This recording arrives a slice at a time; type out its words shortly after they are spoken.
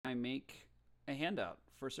make a handout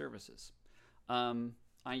for services.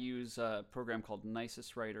 I use a program called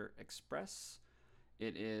Nisus Writer Express.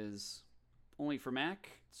 It is only for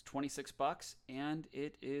Mac. It's 26 bucks, and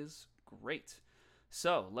it is great.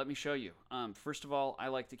 So let me show you. First of all, I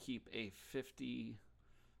like to keep a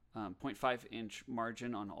 50.5-inch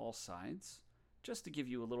margin on all sides, just to give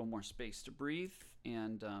you a little more space to breathe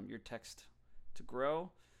and your text to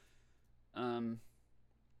grow.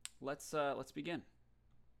 Let's begin.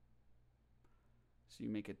 So you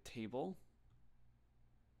make a table.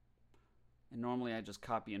 And normally I just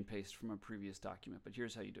copy and paste from a previous document, but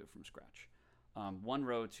here's how you do it from scratch. One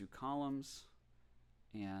row, two columns,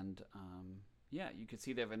 and yeah, you can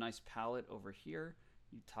see they have a nice palette over here.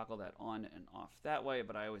 You toggle that on and off that way,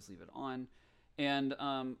 but I always leave it on. And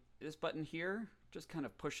this button here just kind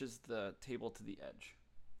of pushes the table to the edge.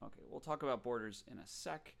 Okay, we'll talk about borders in a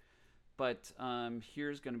sec, but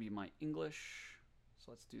here's going to be my English.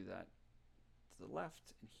 So let's do that to the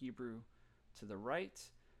left and Hebrew to the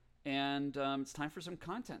right. And it's time for some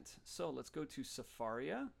content. So let's go to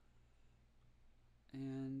Safaria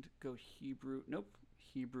and go Hebrew. Nope,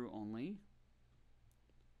 Hebrew only.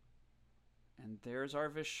 And there's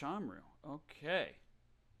our Vishamru. Okay.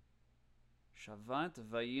 Shavat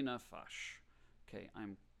Vayinafash. Okay,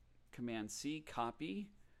 I'm Command C,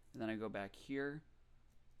 copy, and then I go back here,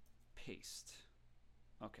 paste.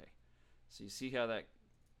 Okay, so you see how that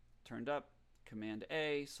turned up? Command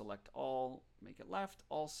A, select all, make it left.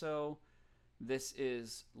 Also, this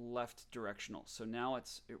is left directional. So now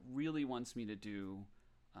it really wants me to do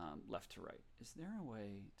left to right. Is there a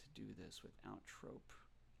way to do this without trope?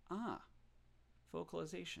 Ah,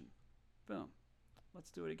 vocalization. Boom.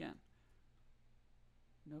 Let's do it again.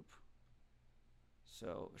 Nope.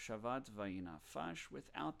 So Shavat Vayina Fash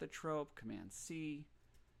without the trope. Command C,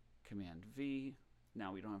 Command V.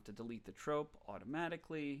 Now we don't have to delete the trope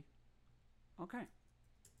automatically. Okay.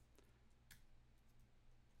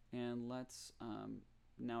 And let's,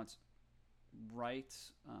 now it's right,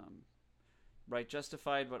 right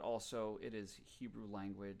justified, but also it is Hebrew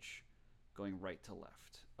language going right to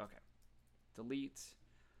left. Okay. Delete.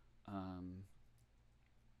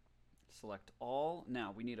 Select all.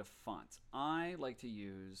 Now we need a font. I like to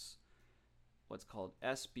use what's called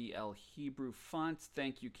SBL Hebrew font.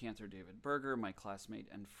 Thank you, Cantor David Berger, my classmate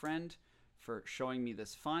and friend, for showing me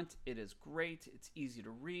this font. It is great. It's easy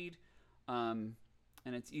to read. And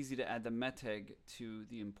it's easy to add the meteg to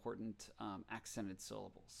the important accented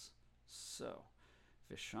syllables. So,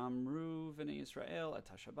 Vishamru v'nei Yisrael et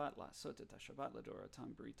hashabat la'asot et hashabat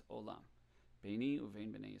ledorotam brit olam. Beini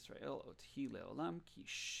uvein b'nei Yisrael othi leolam ki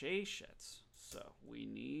sheshet. So, we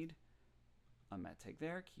need a meteg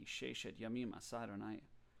there. Ki sheshet yamim asa Adonai.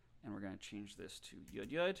 And we're going to change this to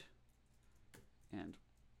yud yud. And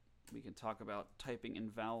we can talk about typing in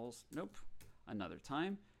vowels. Nope. Another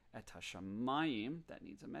time. Et hashamayim, that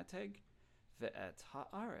needs a meteg. Ve'et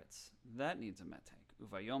haaretz, that needs a meteg.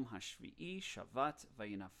 Uvayom hashvi'i shavat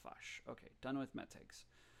vayinafash. Okay, done with metegs.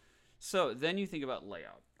 So then you think about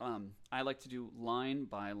layout. I like to do line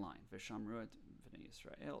by line. Vishamru et v'nei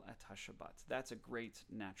Yisrael et hashabat. That's a great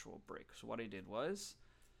natural break. So what I did was,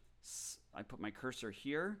 I put my cursor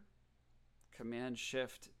here. Command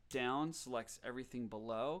Shift down selects everything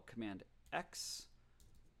below. Command X,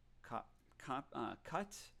 cut.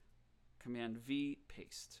 Command V,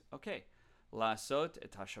 paste. Okay. Lasot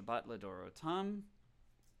et hashabat ledorotam.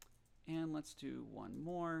 And let's do one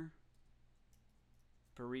more.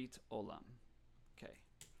 Berit olam. Okay.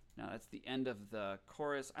 Now that's the end of the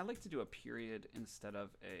chorus. I like to do a period instead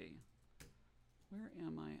of a... Where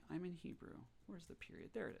am I? I'm in Hebrew. Where's the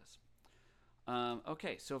period? There it is.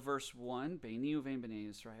 Okay, so verse 1. Beini uvein b'nei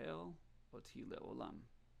Yisrael oti leolam.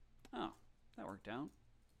 Oh, that worked out.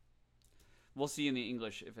 We'll see in the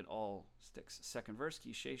English if it all sticks. Second verse,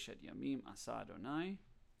 Ki sheshet yamim asa Adonai.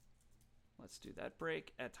 Let's do that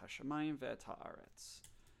break. Et hashamayim ve'et haaretz.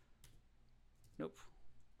 Nope.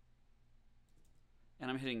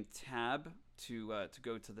 And I'm hitting tab to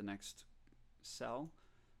go to the next cell.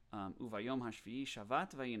 Uvayom hashvi'i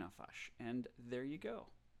shavat vayinafash. And there you go.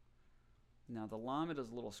 Now the lamed is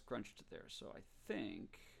a little scrunched there, so I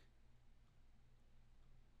think...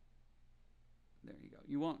 There you go.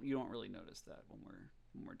 You don't really notice that when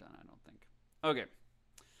we're done, I don't think. Okay.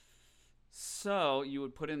 So you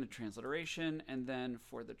would put in the transliteration, and then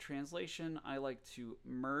for the translation, I like to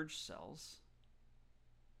merge cells.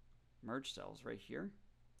 Merge cells right here.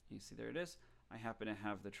 You see there it is. I happen to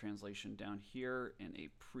have the translation down here in a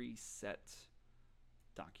preset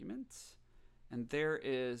document. And there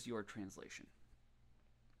is your translation.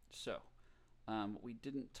 So What we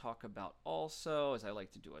didn't talk about also is I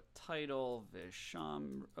like to do a title,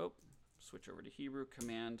 Visham. Oh, switch over to Hebrew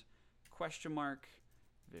command, question mark,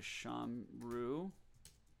 Vishamru.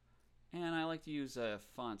 And I like to use a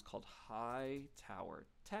font called High Tower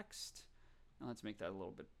Text. And let's make that a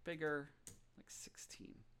little bit bigger, like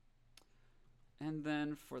 16. And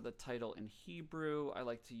then for the title in Hebrew, I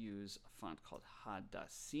like to use a font called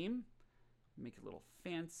Hadassim. Make it a little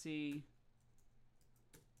fancy.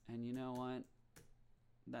 And you know what?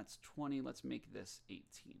 That's 20. Let's make this 18.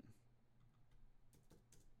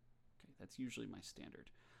 Okay, that's usually my standard.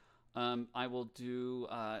 I will do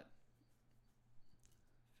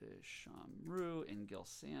Vishamru in Gil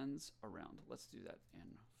Sans around. Let's do that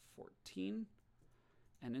in 14.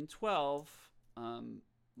 And in 12,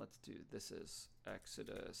 let's do, this is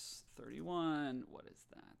Exodus 31. What is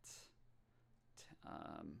that?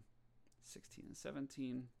 16 and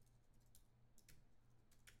 17.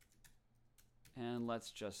 And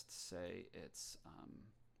let's just say it's,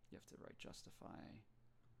 you have to write justify,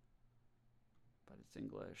 but it's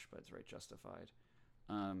English, but it's right justified.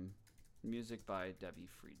 Music by Debbie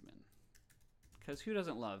Friedman. Because who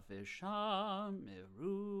doesn't love Visham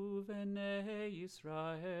Meru V'nei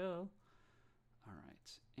Yisrael? All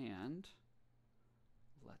right, and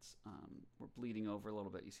let's, we're bleeding over a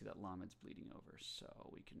little bit. You see that Lamed's bleeding over, so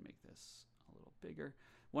we can make this a little bigger.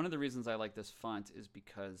 One of the reasons I like this font is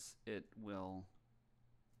because it will,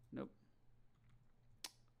 nope,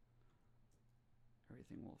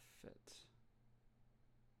 everything will fit.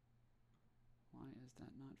 Why is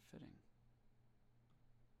that not fitting?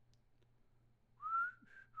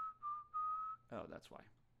 Oh, that's why.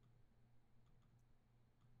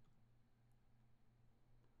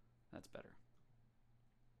 That's better.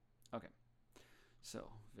 Okay. So,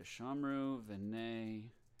 Vishamru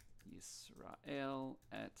V'nei Yisrael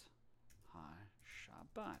et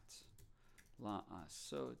ha-Shabbat.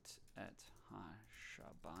 La'asot et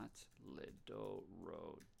ha-Shabbat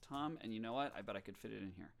lidorotam. And you know what? I bet I could fit it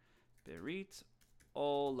in here. Berit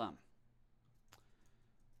olam.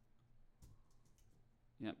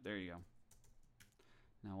 Yep, there you go.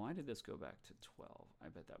 Now, why did this go back to 12? I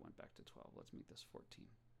bet that went back to 12. Let's make this 14.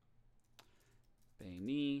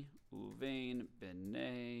 Beini uvein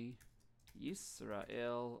b'nei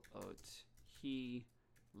Yisrael ot hi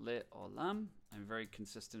le'olam. I'm very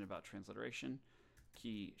consistent about transliteration.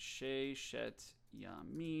 Ki she'shet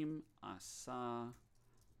yamim asa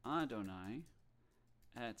Adonai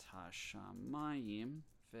et hashamayim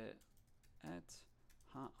ve'et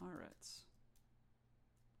haaretz.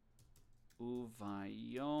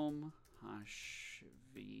 Uvayom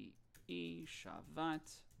hashvi'i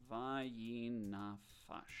shavat vayinafash.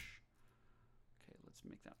 Okay, let's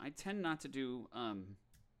make that. I tend not to do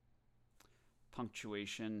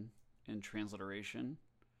punctuation in transliteration,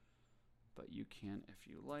 but you can if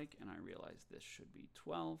you like, and I realize this should be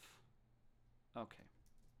 12. Okay.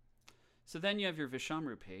 So then you have your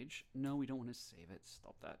Vishamru page. No, we don't want to save it.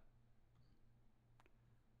 Stop that.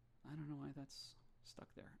 I don't know why that's stuck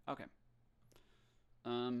there. Okay.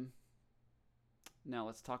 Now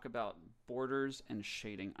let's talk about borders and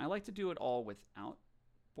shading. I like to do it all without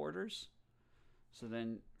borders. So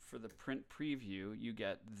then for the print preview, you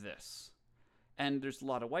get this. And there's a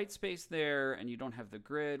lot of white space there, and you don't have the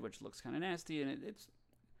grid, which looks kind of nasty, and it's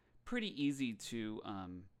pretty easy to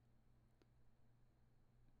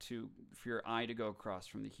for your eye to go across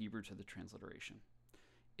from the Hebrew to the transliteration.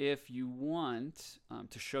 If you want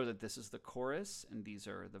to show that this is the chorus and these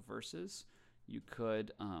are the verses, you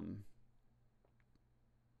could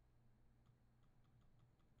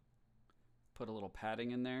put a little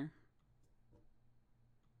padding in there.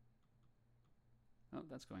 Oh,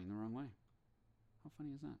 that's going the wrong way. How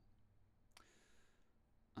funny is that?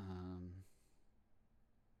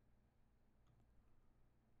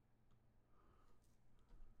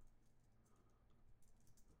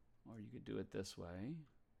 Or you could do it this way.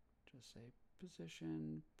 Just say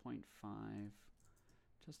position 0.5,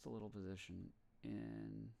 just a little position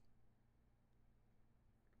in.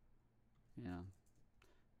 Yeah,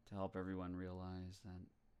 to help everyone realize that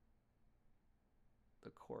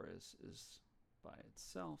the chorus is by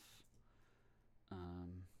itself.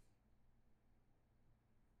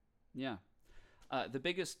 Yeah. The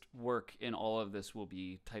biggest work in all of this will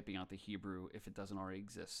be typing out the Hebrew if it doesn't already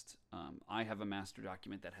exist. I have a master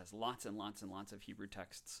document that has lots and lots and lots of Hebrew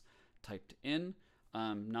texts typed in.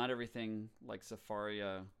 Not everything like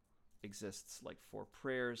Safaria exists, like for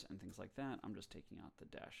prayers and things like that. I'm just taking out the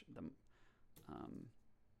dash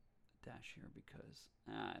here because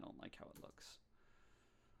I don't like how it looks.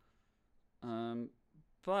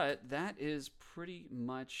 But that is pretty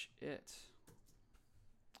much it.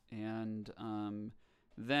 And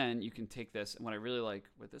then you can take this. And what I really like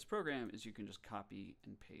with this program is you can just copy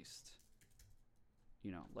and paste,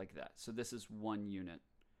 like that. So this is one unit.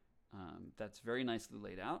 That's very nicely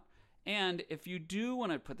laid out. And if you do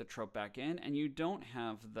want to put the trope back in and you don't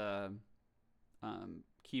have the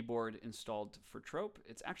keyboard installed for trope,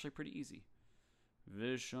 it's actually pretty easy.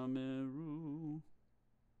 Vishameru.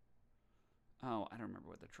 Oh, I don't remember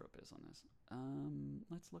what the trope is on this.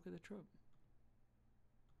 Let's look at the trope.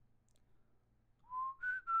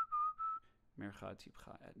 Mercha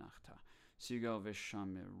tipcha et nachta. So you go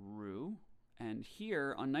Vishameru. And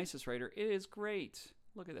here on Nisus Writer, it is great.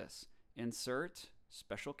 Look at this. Insert,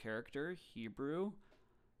 special character, Hebrew.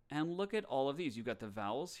 And look at all of these. You've got the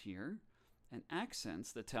vowels here. And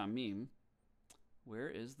accents, the tamim. Where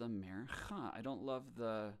is the mercha? I don't love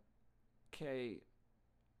the K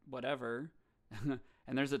whatever.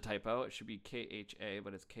 And there's a typo. It should be KHA,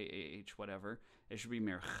 but it's KAH whatever. It should be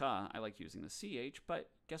mercha. I like using the CH, but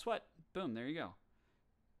guess what? Boom, there you go.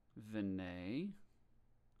 Vinay.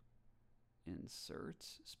 Insert,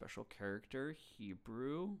 special character,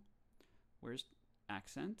 Hebrew. Where's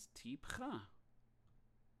accent? Tipcha.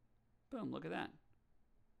 Boom, look at that.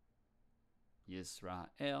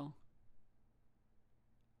 Yisrael.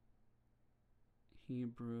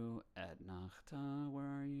 Hebrew, et nachta, where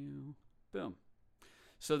are you? Boom.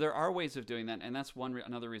 So there are ways of doing that, and that's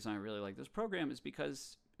another reason I really like this program is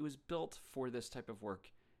because it was built for this type of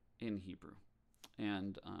work in Hebrew.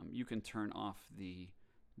 And you can turn off the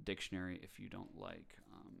dictionary if you don't like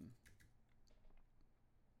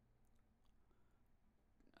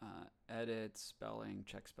edit spelling,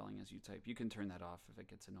 check spelling as you type. You can turn that off if it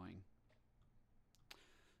gets annoying.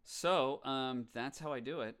 So that's how I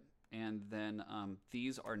do it. And then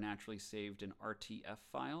these are naturally saved in RTF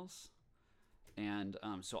files. And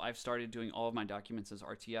so I've started doing all of my documents as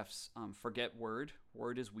RTFs. Forget Word.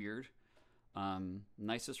 Word is weird.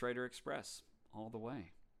 Nisus Writer Express all the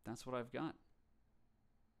way. That's what I've got.